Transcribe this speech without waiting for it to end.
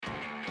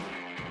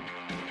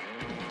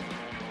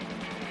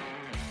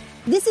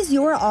This is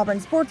your Auburn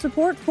Sports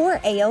Report for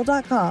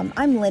AL.com.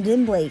 I'm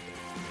Lyndon Blake.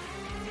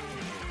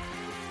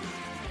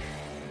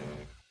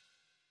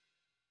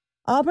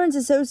 Auburn's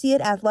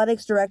Associate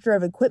Athletics Director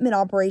of Equipment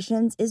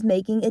Operations is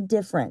making a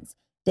difference.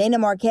 Dana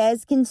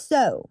Marquez can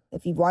sew.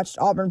 If you've watched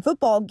Auburn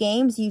football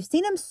games, you've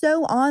seen him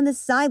sew on the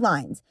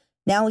sidelines.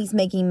 Now he's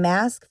making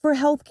masks for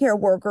healthcare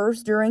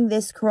workers during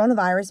this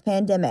coronavirus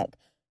pandemic.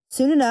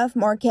 Soon enough,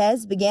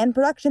 Marquez began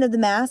production of the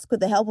mask with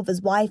the help of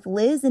his wife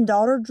Liz and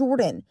daughter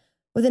Jordan,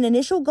 with an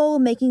initial goal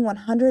of making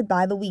 100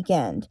 by the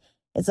weekend.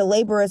 It's a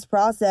laborious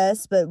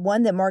process, but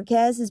one that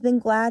Marquez has been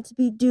glad to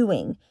be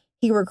doing.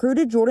 He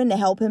recruited Jordan to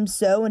help him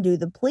sew and do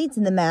the pleats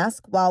in the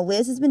mask, while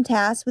Liz has been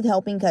tasked with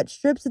helping cut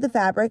strips of the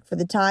fabric for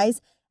the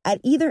ties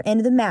at either end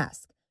of the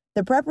mask.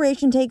 The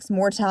preparation takes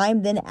more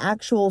time than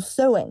actual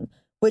sewing,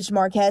 which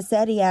Marquez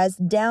said he has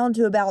down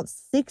to about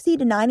 60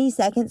 to 90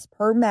 seconds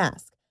per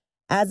mask.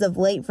 As of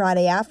late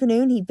Friday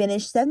afternoon, he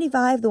finished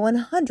 75 of the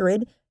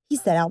 100 he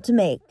set out to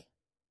make.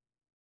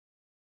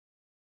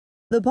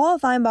 The Paul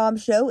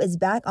Feinbaum Show is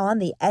back on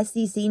the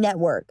SEC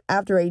network.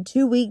 After a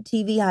 2-week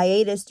TV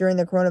hiatus during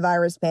the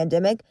coronavirus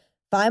pandemic,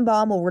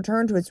 Feinbaum will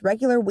return to its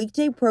regular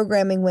weekday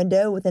programming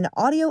window with an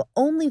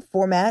audio-only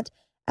format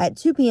at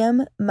 2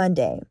 p.m.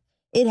 Monday.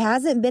 It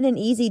hasn't been an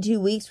easy 2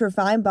 weeks for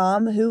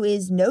Feinbaum, who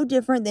is no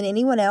different than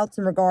anyone else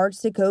in regards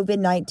to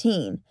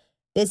COVID-19.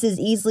 This has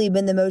easily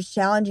been the most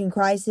challenging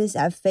crisis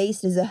I've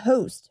faced as a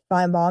host,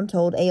 Feinbaum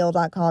told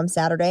AL.com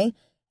Saturday.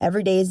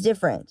 Every day is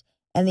different,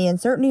 and the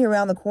uncertainty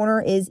around the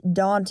corner is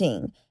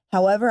daunting.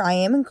 However, I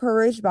am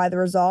encouraged by the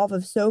resolve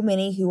of so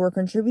many who are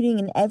contributing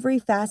in every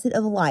facet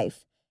of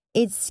life.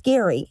 It's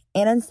scary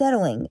and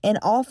unsettling, and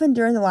often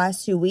during the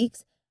last 2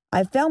 weeks,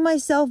 I found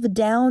myself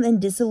down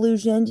and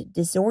disillusioned,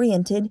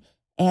 disoriented,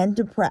 and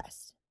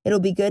depressed. It'll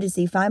be good to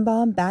see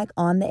Feinbaum back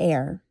on the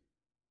air.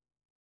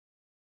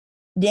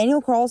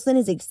 Daniel Carlson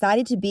is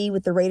excited to be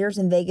with the Raiders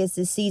in Vegas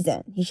this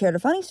season. He shared a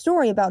funny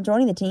story about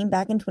joining the team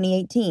back in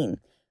 2018.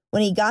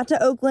 When he got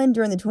to Oakland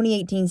during the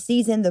 2018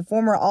 season, the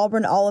former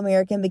Auburn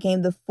All-American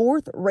became the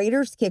 4th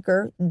Raiders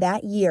kicker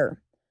that year.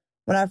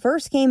 When I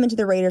first came into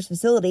the Raiders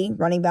facility,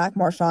 running back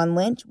Marshawn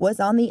Lynch was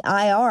on the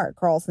IR,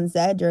 Carlson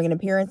said during an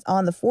appearance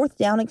on the Fourth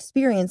Down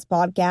Experience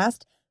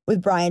podcast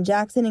with Brian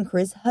Jackson and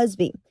Chris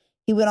Husby.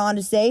 He went on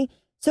to say,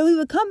 so he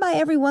would come by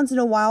every once in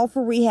a while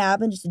for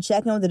rehab and just to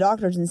check in with the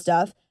doctors and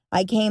stuff.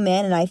 I came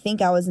in and I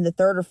think I was in the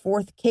 3rd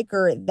or 4th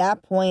kicker at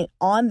that point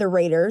on the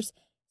Raiders.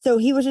 So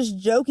he was just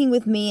joking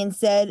with me and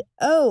said,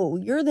 oh,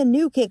 you're the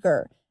new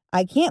kicker.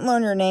 I can't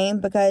learn your name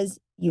because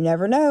you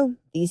never know.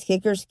 These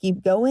kickers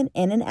keep going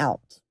in and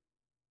out.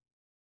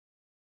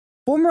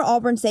 Former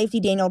Auburn safety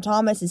Daniel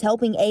Thomas is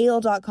helping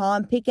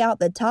AL.com pick out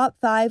the top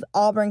 5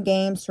 Auburn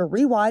games to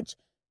rewatch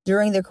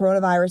during the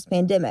coronavirus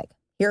pandemic.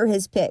 Here are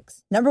his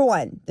picks. Number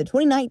 1, the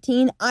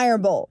 2019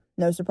 Iron Bowl.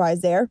 No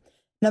surprise there.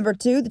 Number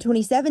 2, the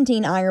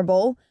 2017 Iron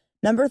Bowl.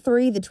 Number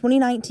 3, the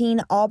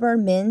 2019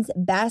 Auburn men's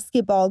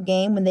basketball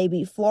game when they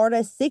beat Florida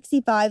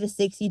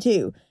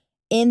 65-62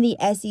 in the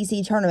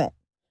SEC tournament.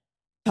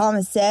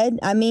 Thomas said,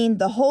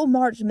 the whole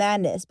March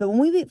Madness, but when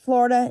we beat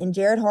Florida and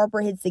Jared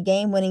Harper hits the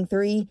game-winning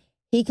 3,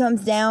 he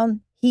comes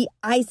down, he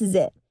ices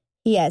it.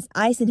 He has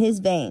ice in his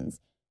veins.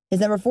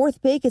 His number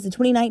 4th pick is the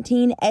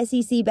 2019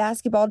 SEC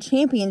basketball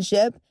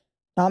championship.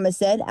 Thomas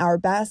said, our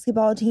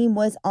basketball team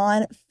was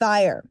on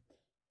fire.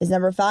 His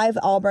number 5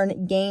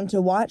 Auburn game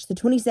to watch, the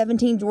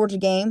 2017 Georgia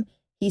game.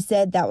 He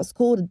said that was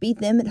cool to beat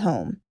them at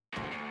home.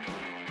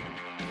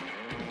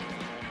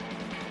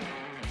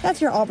 That's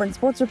your Auburn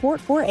Sports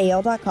Report for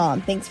AL.com.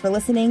 Thanks for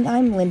listening.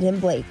 I'm Lyndon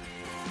Blake.